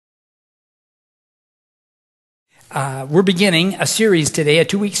We're beginning a series today, a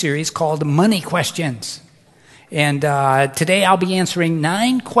 2-week series called Money Questions. And today I'll be answering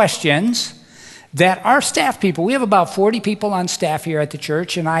 9 questions that our staff people, we have about 40 people on staff here at the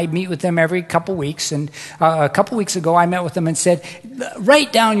church, and I meet with them every couple weeks. And a couple weeks ago, I met with them and said,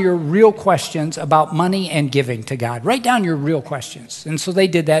 write down your real questions about money and giving to God. Write down your real questions. And so they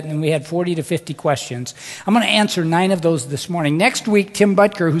did that, and we had 40 to 50 questions. I'm going to answer 9 of those this morning. Next week, Tim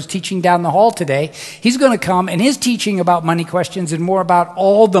Butker, who's teaching down the hall today, he's going to come, and his teaching about money questions and more about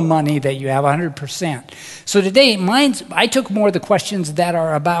all the money that you have, 100%. So today, I took more of the questions that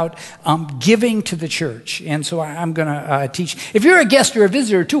are about giving to the church. And so I'm going to teach. If you're a guest or a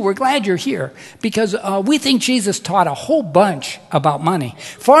visitor too, we're glad you're here because we think Jesus taught a whole bunch about money.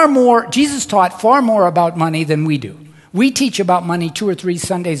 Jesus taught far more about money than we do. We teach about money 2 or 3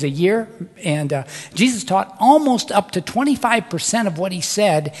 Sundays a year, and Jesus taught almost up to 25% of what he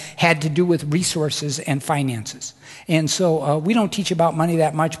said had to do with resources and finances. And so we don't teach about money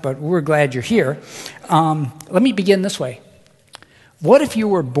that much, but we're glad you're here. Let me begin this way. What if you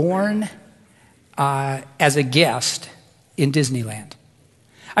were born as a guest in Disneyland?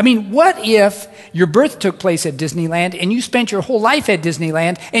 I mean, what if your birth took place at Disneyland and you spent your whole life at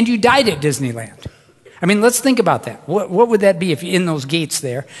Disneyland and you died at Disneyland? I mean, let's think about that. What would that be if you're in those gates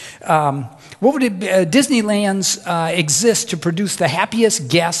there? What would it be? Disneylands exist to produce the happiest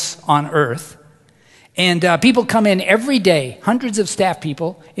guests on earth. And people come in every day, hundreds of staff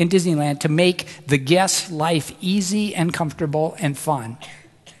people in Disneyland, to make the guest's life easy and comfortable and fun.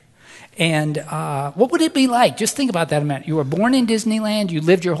 And what would it be like? Just think about that a minute. You were born in Disneyland, you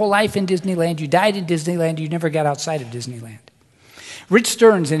lived your whole life in Disneyland, you died in Disneyland, you never got outside of Disneyland. Rich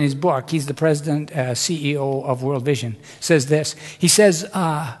Stearns, in his book, he's the president, CEO of World Vision, says this. He says,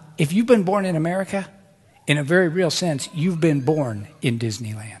 if you've been born in America, in a very real sense, you've been born in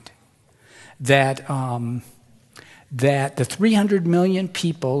Disneyland. That the 300 million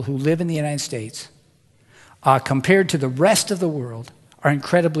people who live in the United States, compared to the rest of the world, are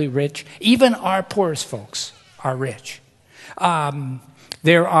incredibly rich. Even our poorest folks are rich.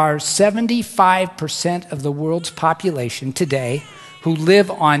 There are 75% of the world's population today who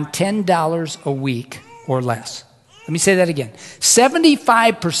live on $10 a week or less. Let me say that again.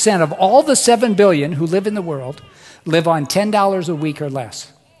 75% of all the 7 billion who live in the world live on $10 a week or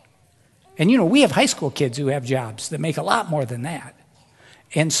less. And you know, we have high school kids who have jobs that make a lot more than that.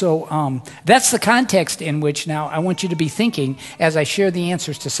 And so that's the context in which now I want you to be thinking as I share the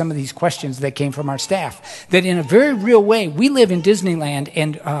answers to some of these questions that came from our staff. That in a very real way, we live in Disneyland,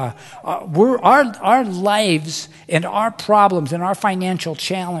 and our lives and our problems and our financial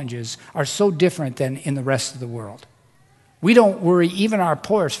challenges are so different than in the rest of the world. We don't worry, even our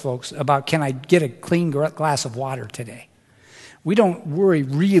poorest folks, about can I get a clean glass of water today. We don't worry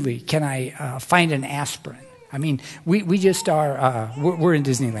really, can I find an aspirin. I mean, we just are, we're in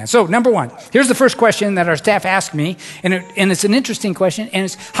Disneyland. So, number 1, here's the first question that our staff asked me, and it's an interesting question, and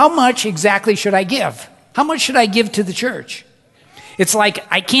it's, how much exactly should I give? How much should I give to the church? It's like,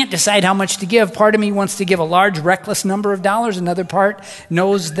 I can't decide how much to give. Part of me wants to give a large, reckless number of dollars. Another part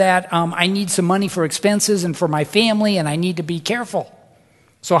knows that I need some money for expenses and for my family, and I need to be careful.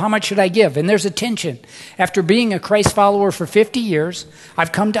 So how much should I give? And there's a tension. After being a Christ follower for 50 years,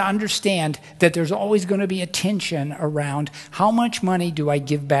 I've come to understand that there's always going to be a tension around how much money do I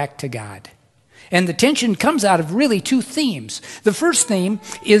give back to God? And the tension comes out of really 2 themes. The first theme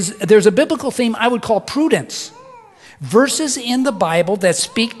is there's a biblical theme I would call prudence. Verses in the Bible that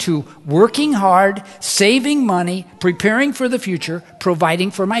speak to working hard, saving money, preparing for the future, providing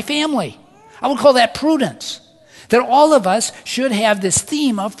for my family. I would call that prudence. That all of us should have this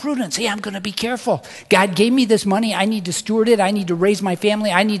theme of prudence. Hey, I'm going to be careful. God gave me this money. I need to steward it. I need to raise my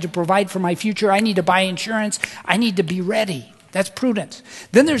family. I need to provide for my future. I need to buy insurance. I need to be ready. That's prudence.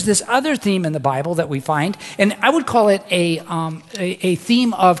 Then there's this other theme in the Bible that we find, and I would call it a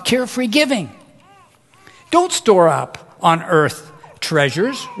theme of carefree giving. Don't store up on earth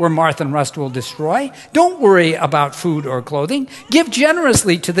treasures where moth and rust will destroy. Don't worry about food or clothing. Give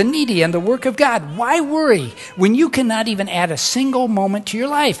generously to the needy and the work of God. Why worry when you cannot even add a single moment to your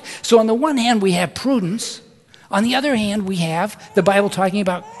life? So on the one hand, we have prudence. On the other hand, we have the Bible talking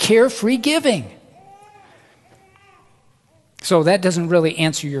about carefree giving. So that doesn't really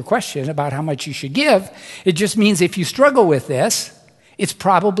answer your question about how much you should give. It just means if you struggle with this, it's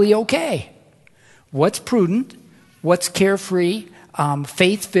probably okay. What's prudent? What's carefree?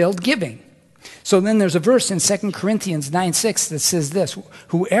 Faith-filled giving. So then there's a verse in 2 Corinthians 9:6 that says this,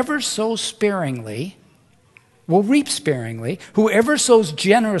 whoever sows sparingly will reap sparingly. Whoever sows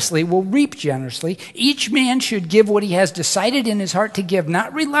generously will reap generously. Each man should give what he has decided in his heart to give,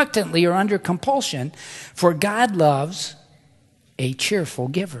 not reluctantly or under compulsion, for God loves a cheerful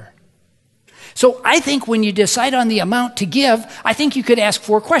giver. So I think when you decide on the amount to give, I think you could ask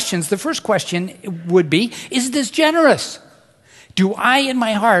 4 questions. The first question would be, is this generous? Do I in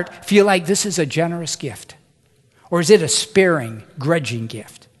my heart feel like this is a generous gift? Or is it a sparing, grudging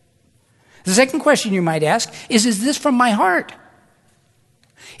gift? The second question you might ask is this from my heart?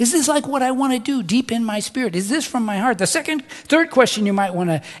 Is this like what I want to do deep in my spirit? Is this from my heart? The third question you might want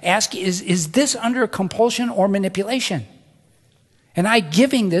to ask is this under compulsion or manipulation? Am I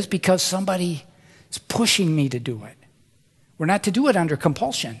giving this because somebody is pushing me to do it? We're not to do it under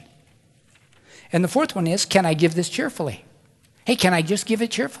compulsion. And the fourth one is, can I give this cheerfully? Hey, can I just give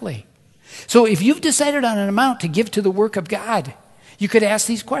it cheerfully? So if you've decided on an amount to give to the work of God, you could ask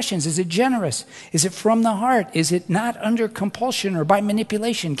these questions. Is it generous? Is it from the heart? Is it not under compulsion or by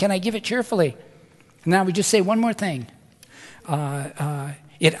manipulation? Can I give it cheerfully? Now we just say one more thing.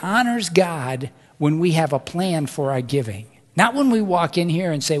 It honors God when we have a plan for our giving. Not when we walk in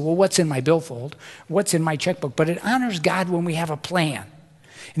here and say, well, what's in my billfold? What's in my checkbook? But it honors God when we have a plan.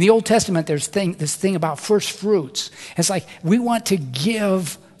 In the Old Testament, there's this thing about first fruits. It's like we want to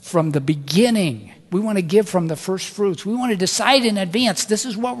give from the beginning. We want to give from the first fruits. We want to decide in advance, this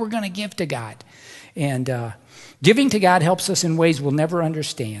is what we're going to give to God. And giving to God helps us in ways we'll never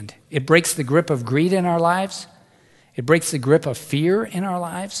understand. It breaks the grip of greed in our lives. It breaks the grip of fear in our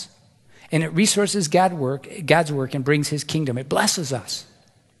lives. And it resources God's work and brings his kingdom. It blesses us.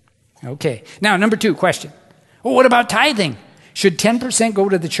 Okay. Now, number 2 question. Well, what about tithing? Should 10% go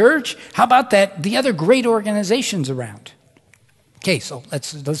to the church? How about the other great organizations around? Okay, so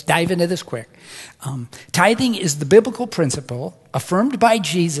let's dive into this quick. Tithing is the biblical principle affirmed by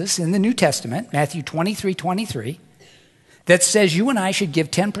Jesus in the New Testament, Matthew 23:23, that says you and I should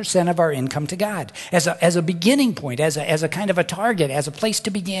give 10% of our income to God as a beginning point, as a kind of a target, as a place to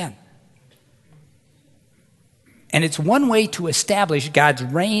begin. And it's one way to establish God's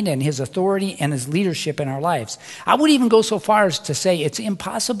reign and his authority and his leadership in our lives. I would even go so far as to say it's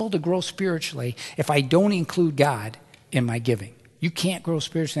impossible to grow spiritually if I don't include God in my giving. You can't grow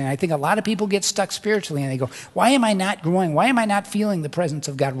spiritually. And I think a lot of people get stuck spiritually and they go, why am I not growing? Why am I not feeling the presence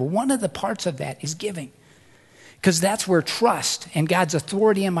of God? Well, one of the parts of that is giving. Because that's where trust and God's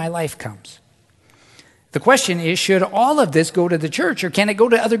authority in my life comes. The question is, should all of this go to the church or can it go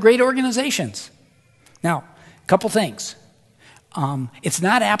to other great organizations? Now, couple things. It's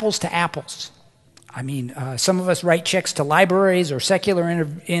not apples to apples. I mean, some of us write checks to libraries or secular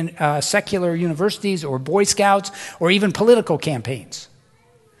universities or Boy Scouts or even political campaigns.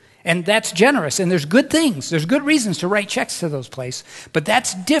 And that's generous, and there's good things. There's good reasons to write checks to those places. But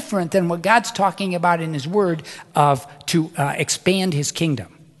that's different than what God's talking about in his word to expand his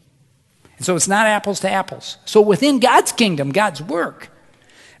kingdom. And so it's not apples to apples. So within God's kingdom, God's work,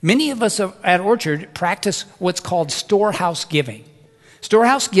 many of us at Orchard practice what's called storehouse giving.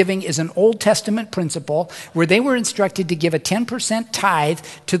 Storehouse giving is an Old Testament principle where they were instructed to give a 10% tithe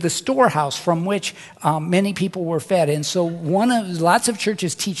to the storehouse from which many people were fed. And so lots of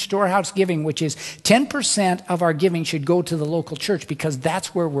churches teach storehouse giving, which is 10% of our giving should go to the local church because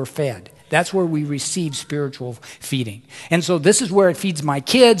that's where we're fed. That's where we receive spiritual feeding. And so this is where it feeds my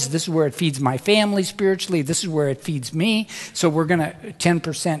kids. This is where it feeds my family spiritually. This is where it feeds me. So we're going to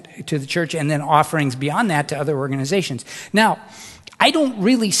 10% to the church and then offerings beyond that to other organizations. Now, I don't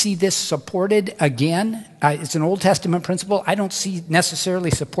really see this supported again. It's an Old Testament principle. I don't see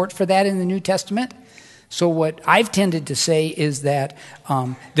necessarily support for that in the New Testament. So what I've tended to say is that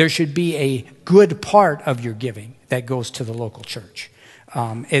there should be a good part of your giving that goes to the local church.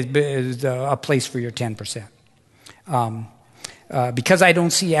 Is a place for your 10%. Because I don't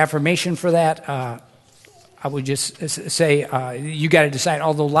see affirmation for that, I would just say you got to decide,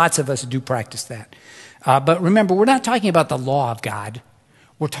 although lots of us do practice that. But remember, we're not talking about the law of God.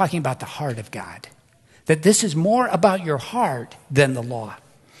 We're talking about the heart of God. That this is more about your heart than the law.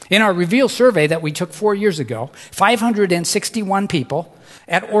 In our Reveal survey that we took 4 years ago, 561 people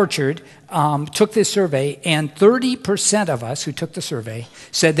at Orchard took this survey, and 30% of us who took the survey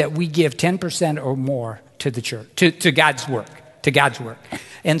said that we give 10% or more to the church, to God's work. To God's work.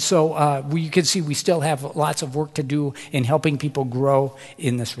 And so you can see we still have lots of work to do in helping people grow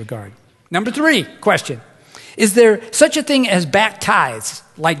in this regard. Number 3 question. Is there such a thing as back tithes,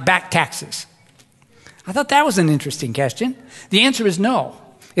 like back taxes? I thought that was an interesting question. The answer is no.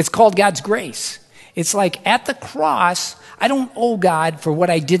 It's called God's grace. It's like at the cross, I don't owe God for what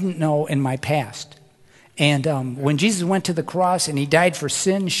I didn't know in my past. And when Jesus went to the cross and he died for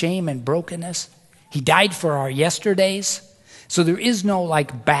sin, shame, and brokenness, He died for our yesterdays. So there is no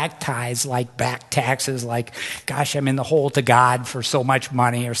like back ties, like back taxes, like, gosh, I'm in the hole to God for so much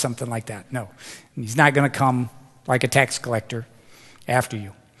money or something like that. No, he's not going to come like a tax collector after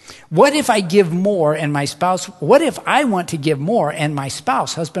you. What if I give more and my spouse, what if I want to give more and my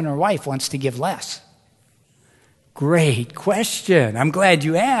spouse, husband or wife, wants to give less? Great question. I'm glad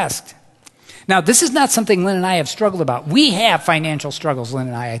you asked. Now, this is not something Lynn and I have struggled about. We have financial struggles, Lynn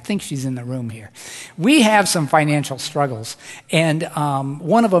and I. I think she's in the room here. We have some financial struggles, and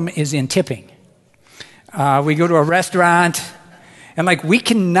one of them is in tipping. We go to a restaurant, and like we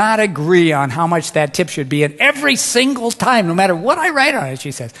cannot agree on how much that tip should be, and every single time, no matter what I write on it,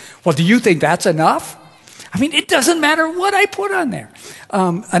 she says, well, do you think that's enough? I mean, it doesn't matter what I put on there.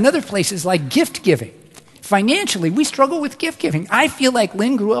 Another place is like gift giving. Financially, we struggle with gift giving. I feel like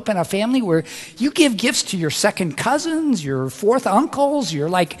Lynn grew up in a family where you give gifts to your second cousins, your fourth uncles.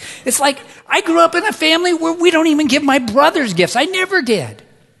 It's like I grew up in a family where we don't even give my brothers gifts. I never did.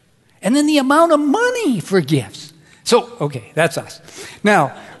 And then the amount of money for gifts. So, okay, that's us.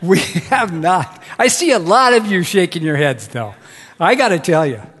 Now, we have not. I see a lot of you shaking your heads, though. I got to tell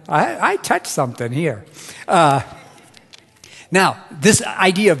you, I touched something here. Now, this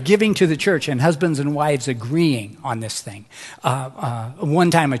idea of giving to the church and husbands and wives agreeing on this thing.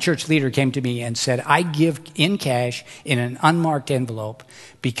 One time a church leader came to me and said, I give in cash in an unmarked envelope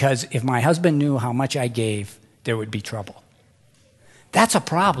because if my husband knew how much I gave, there would be trouble. That's a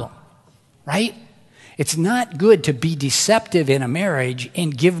problem, right? It's not good to be deceptive in a marriage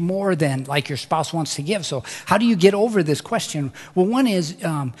and give more than like your spouse wants to give. So how do you get over this question? Well, one is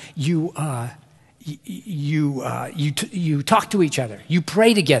you talk to each other. You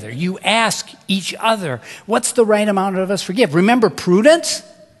pray together. You ask each other, what's the right amount of us forgive? Remember prudence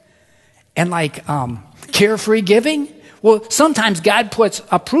and like carefree giving? Well, sometimes God puts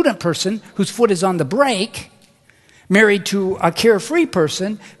a prudent person whose foot is on the brake married to a carefree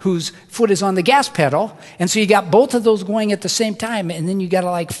person whose foot is on the gas pedal. And so you got both of those going at the same time, and then you got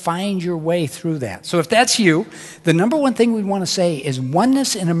to like find your way through that. So if that's you, the number one thing we want to say is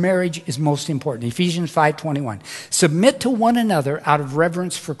oneness in a marriage is most important. Ephesians 5:21. Submit to one another out of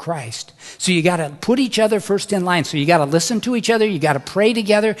reverence for Christ. So you got to put each other first in line. So you got to listen to each other. You got to pray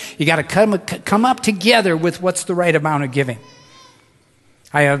together. You got to come up together with what's the right amount of giving.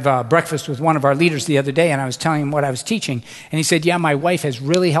 I have breakfast with one of our leaders the other day, and I was telling him what I was teaching. And he said, yeah, my wife has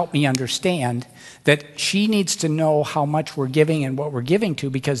really helped me understand that she needs to know how much we're giving and what we're giving to,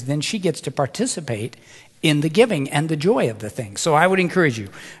 because then she gets to participate in the giving and the joy of the thing. So I would encourage you,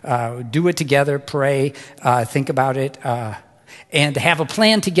 do it together, pray, think about it, and have a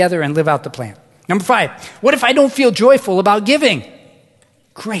plan together and live out the plan. Number 5, what if I don't feel joyful about giving?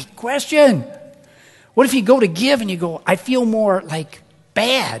 Great question. What if you go to give and you go, I feel more like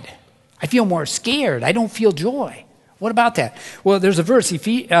bad. I feel more scared. I don't feel joy. What about that? Well, there's a verse,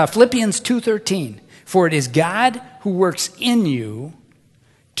 Philippians 2:13. For it is God who works in you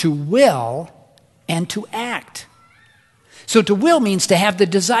to will and to act. So to will means to have the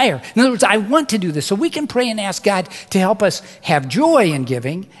desire. In other words, I want to do this. So we can pray and ask God to help us have joy in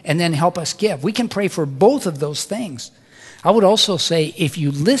giving and then help us give. We can pray for both of those things. I would also say if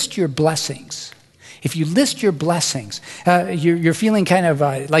you list your blessings, you're feeling kind of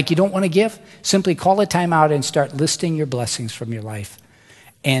like you don't want to give, simply call a time out and start listing your blessings from your life.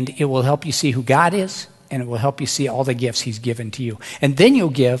 And it will help you see who God is, and it will help you see all the gifts he's given to you. And then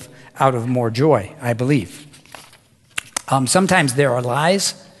you'll give out of more joy, I believe. Sometimes there are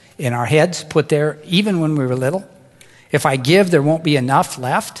lies in our heads put there, even when we were little. If I give, there won't be enough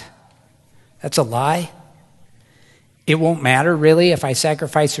left. That's a lie. It won't matter, really, if I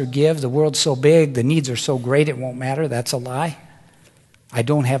sacrifice or give. The world's so big, the needs are so great, it won't matter. That's a lie. I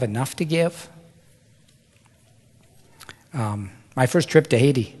don't have enough to give. My first trip to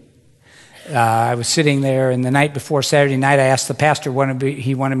Haiti, I was sitting there, and the night before Saturday night, I asked the pastor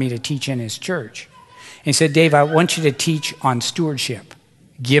he wanted me to teach in his church. And he said, Dave, I want you to teach on stewardship,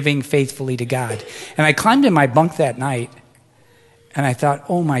 giving faithfully to God. And I climbed in my bunk that night, and I thought,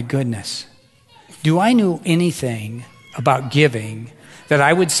 oh my goodness, do I know anything about giving that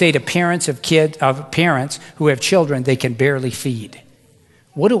I would say to parents of parents who have children they can barely feed?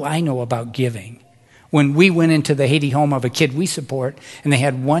 What do I know about giving? When we went into the Haiti home of a kid we support, and they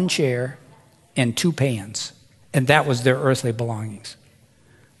had one chair and 2 pans, and that was their earthly belongings.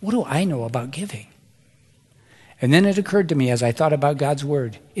 What do I know about giving? And then it occurred to me as I thought about God's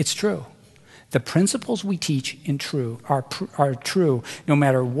word, it's true. The principles we teach are true no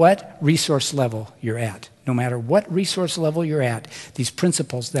matter what resource level you're at. No matter what resource level you're at, these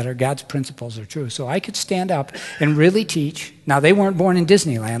principles that are God's principles are true. So I could stand up and really teach. Now, they weren't born in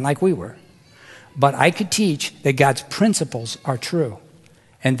Disneyland like we were. but I could teach that God's principles are true.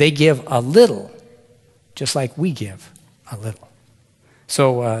 And they give a little, just like we give a little.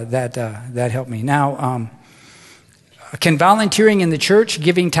 So that helped me. Now, can volunteering in the church,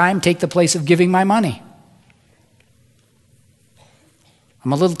 giving time, take the place of giving my money?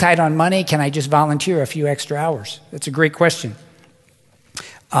 I'm a little tight on money. Can I just volunteer a few extra hours? That's a great question.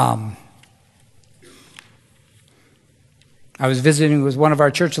 I was visiting with one of our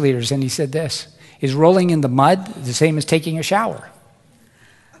church leaders, and he said this: is rolling in the mud the same as taking a shower?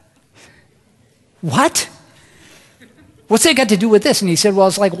 What? What's that got to do with this? And he said, well,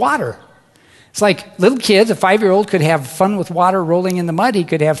 it's like water. It's like little kids, a 5-year-old could have fun with water rolling in the mud. He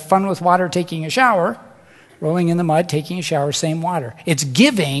could have fun with water taking a shower. Rolling in the mud, taking a shower, same water. It's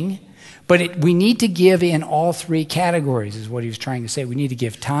giving, but we need to give in all three categories, is what he was trying to say. We need to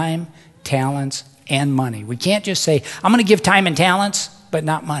give time, talents, and money. We can't just say, I'm going to give time and talents, but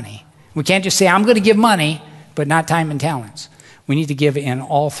not money. We can't just say, I'm going to give money, but not time and talents. We need to give in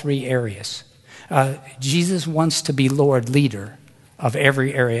all three areas. Jesus wants to be Lord, leader of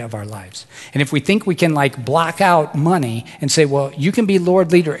every area of our lives. And if we think we can block out money and say, well, you can be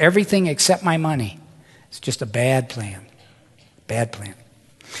Lord, leader, everything except my money, it's just a bad plan. Bad plan.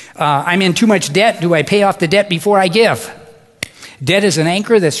 I'm in too much debt. Do I pay off the debt before I give? Debt is an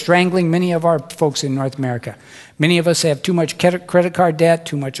anchor that's strangling many of our folks in North America. Many of us have too much credit card debt,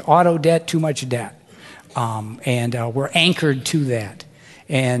 too much auto debt, too much debt. And we're anchored to that.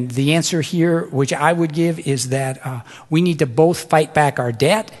 And the answer here, which I would give, is that we need to both fight back our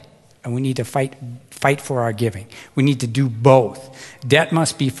debt and we need to fight for our giving. We need to do both. Debt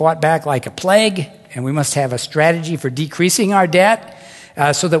must be fought back like a plague, and we must have a strategy for decreasing our debt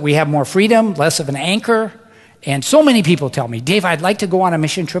so that we have more freedom, less of an anchor. And so many people tell me, Dave, I'd like to go on a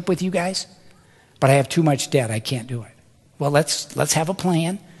mission trip with you guys, but I have too much debt. I can't do it. Well, let's have a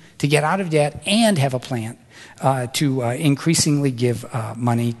plan to get out of debt and have a plan to increasingly give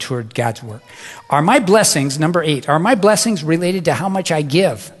money toward God's work. Are my blessings, number 8, are my blessings related to how much I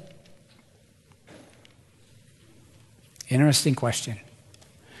give? Interesting question.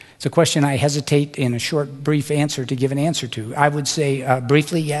 It's a question I hesitate in a short, brief answer to give an answer to. I would say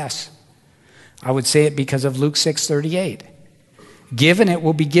briefly, yes. I would say it because of Luke 6:38. Give and it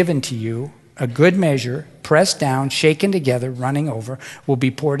will be given to you. A good measure, pressed down, shaken together, running over, will be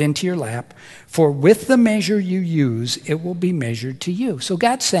poured into your lap. For with the measure you use, it will be measured to you. So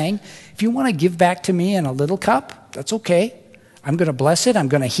God's saying, if you want to give back to me in a little cup, that's okay. I'm going to bless it. I'm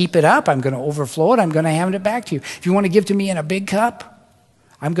going to heap it up. I'm going to overflow it. I'm going to hand it back to you. If you want to give to me in a big cup,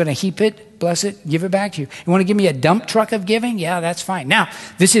 I'm going to heap it, bless it, give it back to you. You want to give me a dump truck of giving? Yeah, that's fine. Now,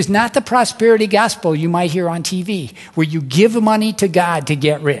 this is not the prosperity gospel you might hear on TV, where you give money to God to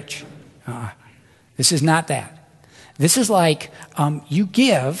get rich. This is not that. This is like you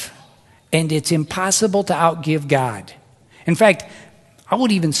give, and it's impossible to outgive God. In fact, I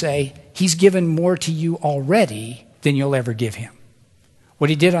would even say he's given more to you already than you'll ever give him. What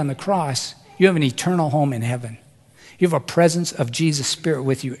he did on the cross, you have an eternal home in heaven. You have a presence of Jesus' Spirit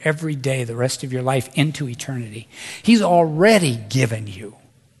with you every day, the rest of your life into eternity. He's already given you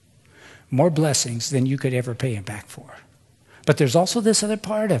more blessings than you could ever pay him back for. But there's also this other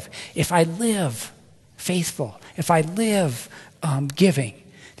part of, if I live faithful, if I live giving,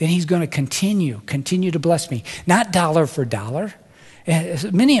 then he's going to continue to bless me. Not dollar for dollar.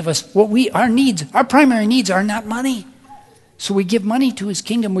 Many of us, our primary needs are not money. So we give money to his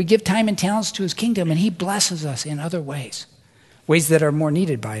kingdom, we give time and talents to his kingdom, and he blesses us in other ways that are more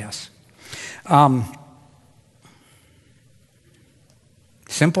needed by us.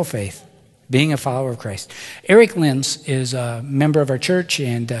 Simple faith, being a follower of Christ. Eric Lins is a member of our church,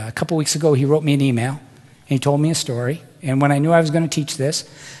 and a couple weeks ago he wrote me an email, and he told me a story. And when I knew I was going to teach this,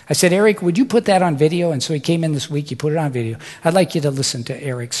 I said, Eric, would you put that on video? And so he came in this week, he put it on video. I'd like you to listen to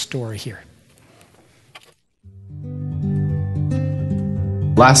Eric's story here.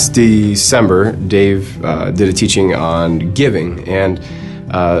 Last December, Dave did a teaching on giving, and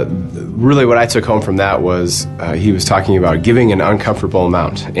really what I took home from that was he was talking about giving an uncomfortable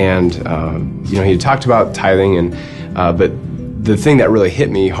amount, and he talked about tithing, but the thing that really hit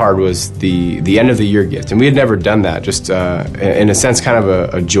me hard was the end of the year gift, and we had never done that. Just in a sense, kind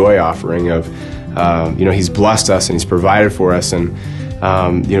of a joy offering of he's blessed us and he's provided for us, and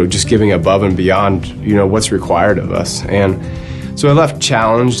just giving above and beyond what's required of us. And so I left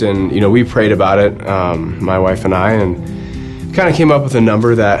challenged, and we prayed about it, my wife and I, and kind of came up with a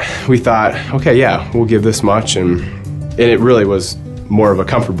number that we thought, okay, yeah, we'll give this much, and it really was more of a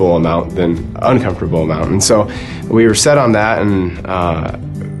comfortable amount than uncomfortable amount. And so we were set on that,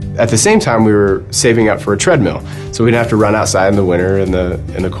 and at the same time, we were saving up for a treadmill, so we didn't have to run outside in the winter and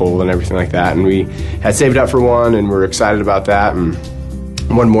in the cold and everything like that. And we had saved up for one, and we were excited about that. And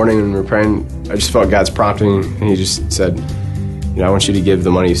one morning when we were praying, I just felt God's prompting, and He just said, I want you to give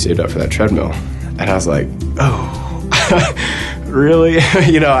the money you saved up for that treadmill. And I was like, oh, really?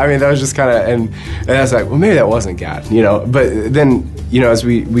 That was just kind of, and I was like, well, maybe that wasn't God, But then, as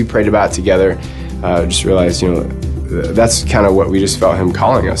we prayed about it together, just realized, that's kind of what we just felt Him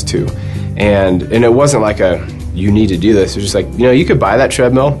calling us to. And it wasn't like you need to do this. It was just like, you could buy that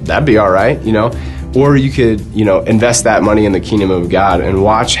treadmill. That'd be all right, Or you could, invest that money in the kingdom of God and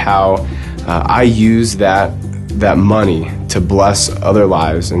watch how I use that money to bless other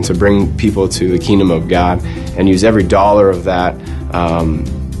lives and to bring people to the kingdom of God, and use every dollar of that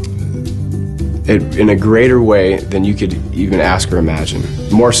in a greater way than you could even ask or imagine,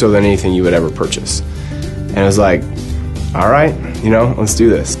 more so than anything you would ever purchase. And it was like, all right, let's do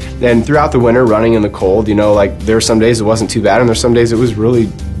this. And throughout the winter, running in the cold, there were some days it wasn't too bad, and there's some days it was really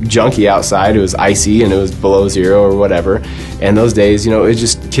junky outside. It was icy and it was below zero or whatever. And those days, it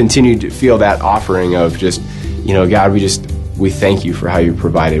just continued to feel that offering of just, God, we thank you for how you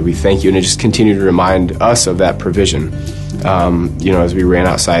provided. We thank you. And it just continued to remind us of that provision, as we ran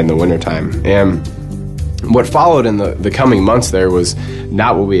outside in the wintertime. And what followed in the coming months there was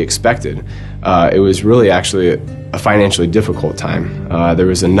not what we expected. It was really actually a financially difficult time. There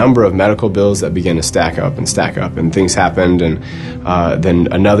was a number of medical bills that began to stack up, and things happened, and then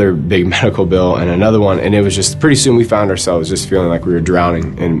another big medical bill and another one, and it was just pretty soon we found ourselves just feeling like we were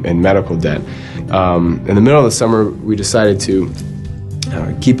drowning in medical debt. In the middle of the summer, we decided to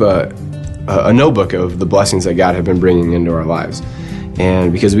keep a notebook of the blessings that God had been bringing into our lives,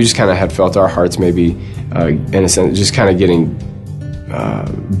 and because we just kind of had felt our hearts maybe, in a sense, just kind of getting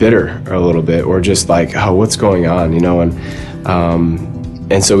bitter a little bit, or just like, oh, what's going on,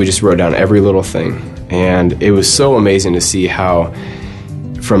 and so we just wrote down every little thing, and it was so amazing to see how,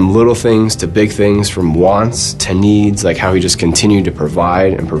 from little things to big things, from wants to needs, like how He just continued to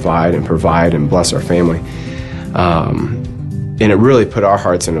provide and provide and provide and bless our family, and it really put our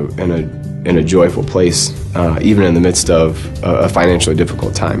hearts in a joyful place, even in the midst of a financially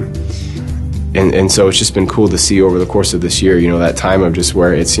difficult time. And so it's just been cool to see over the course of this year, that time of just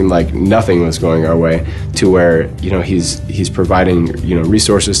where it seemed like nothing was going our way, to where, he's providing,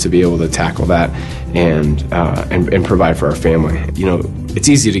 resources to be able to tackle that and provide for our family. It's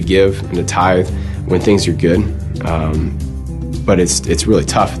easy to give and to tithe when things are good, but it's really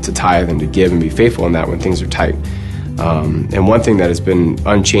tough to tithe and to give and be faithful in that when things are tight. And one thing that has been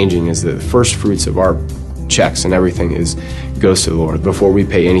unchanging is that the first fruits of our checks and everything goes to the Lord. Before we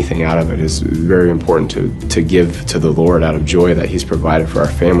pay anything out of it, is very important to give to the Lord out of joy that He's provided for our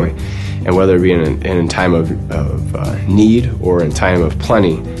family. And whether it be in time of need or in time of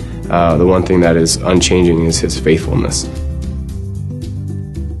plenty, the one thing that is unchanging is His faithfulness.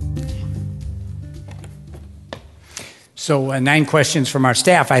 So 9 questions from our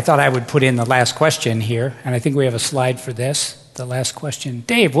staff. I thought I would put in the last question here, and I think we have a slide for this, the last question.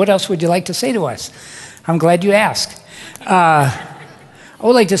 Dave, what else would you like to say to us? I'm glad you asked. I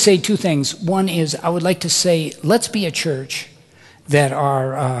would like to say 2 things. One is I would like to say, let's be a church that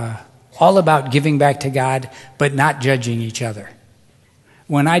are all about giving back to God, but not judging each other.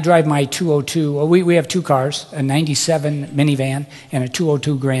 When I drive my 202, we have 2 cars, a 97 minivan and a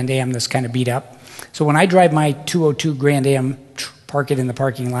 202 Grand Am that's kind of beat up. So when I drive my 202 Grand Am, park it in the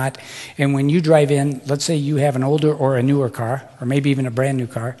parking lot, and when you drive in, let's say you have an older or a newer car, or maybe even a brand new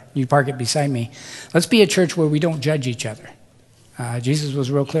car, you park it beside me. Let's be a church where we don't judge each other. Jesus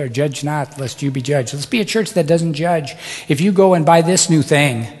was real clear, judge not, lest you be judged. Let's be a church that doesn't judge. If you go and buy this new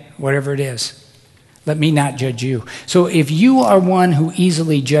thing, whatever it is, let me not judge you. So if you are one who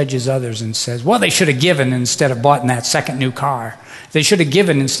easily judges others and says, well, they should have given instead of bought in that second new car. They should have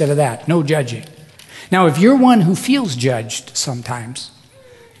given instead of that. No judging. Now, if you're one who feels judged sometimes,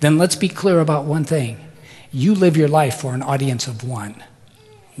 then let's be clear about one thing. You live your life for an audience of one.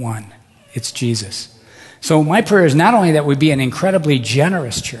 One. It's Jesus. So my prayer is not only that we be an incredibly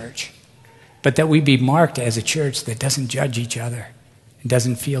generous church, but that we be marked as a church that doesn't judge each other and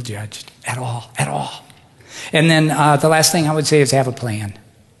doesn't feel judged at all. And then the last thing I would say is have a plan.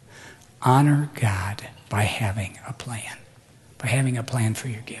 Honor God by having a plan for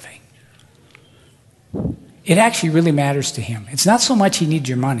your giving. It actually really matters to Him. It's not so much He needs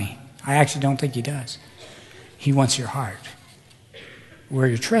your money. I actually don't think He does. He wants your heart. Where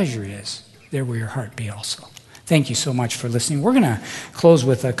your treasure is, there will your heart be also. Thank you so much for listening. We're going to close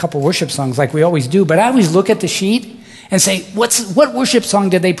with a couple worship songs like we always do, but I always look at the sheet and say, what worship song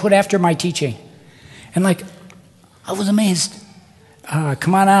did they put after my teaching? And I was amazed.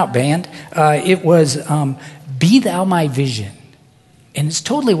 Come on out, band. It was Be Thou My Vision. And it's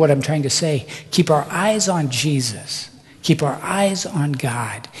totally what I'm trying to say. Keep our eyes on Jesus. Keep our eyes on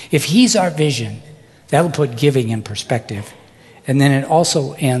God. If He's our vision, that'll put giving in perspective. And then it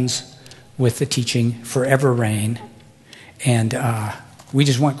also ends with the teaching, Forever Reign. And we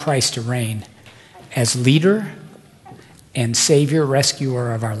just want Christ to reign as leader and Savior,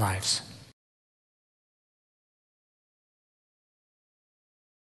 rescuer of our lives.